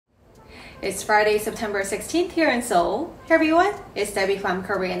It's Friday, September 16th here in Seoul. Hey everyone, it's Debbie from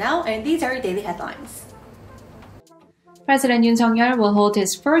Korea Now, and these are your daily headlines. President Yoon will hold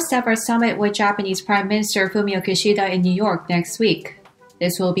his first ever summit with Japanese Prime Minister Fumio Kishida in New York next week.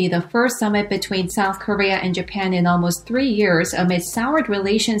 This will be the first summit between South Korea and Japan in almost 3 years amid soured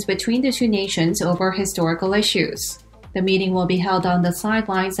relations between the two nations over historical issues. The meeting will be held on the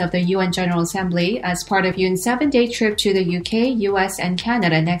sidelines of the UN General Assembly as part of Yoon's 7-day trip to the UK, US, and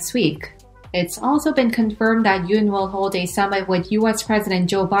Canada next week. It's also been confirmed that Yoon will hold a summit with US President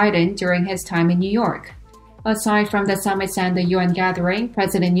Joe Biden during his time in New York. Aside from the summits and the UN gathering,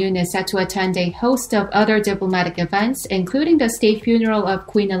 President Yoon is set to attend a host of other diplomatic events, including the state funeral of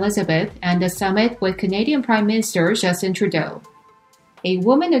Queen Elizabeth and the summit with Canadian Prime Minister Justin Trudeau. A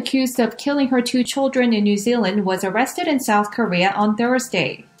woman accused of killing her 2 children in New Zealand was arrested in South Korea on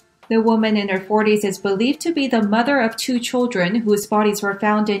Thursday. The woman in her 40s is believed to be the mother of 2 children whose bodies were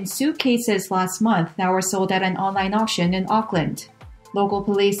found in suitcases last month that were sold at an online auction in Auckland. Local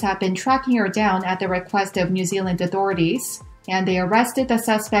police have been tracking her down at the request of New Zealand authorities, and they arrested the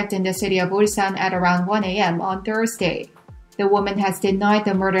suspect in the city of Ulsan at around 1 a.m. on Thursday. The woman has denied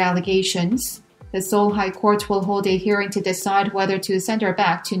the murder allegations. The Seoul High Court will hold a hearing to decide whether to send her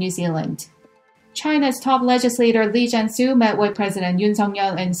back to New Zealand. China's top legislator Lee Jian-soo met with President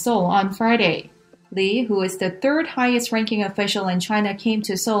Yoon in Seoul on Friday. Lee, who is the 3rd highest-ranking official in China, came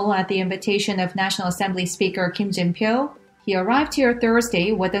to Seoul at the invitation of National Assembly Speaker Kim Jin-pyo. He arrived here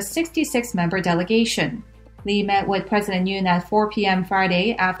Thursday with a 66-member delegation. Lee met with President Yoon at 4 p.m.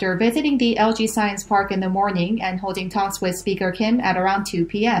 Friday after visiting the LG Science Park in the morning and holding talks with Speaker Kim at around 2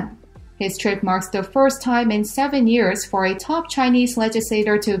 p.m. His trip marks the first time in 7 years for a top Chinese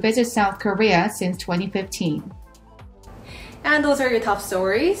legislator to visit South Korea since 2015. And those are your top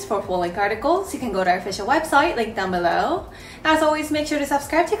stories. For full-length articles, you can go to our official website, linked down below. As always, make sure to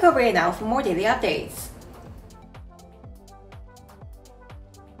subscribe to Korea Now for more daily updates.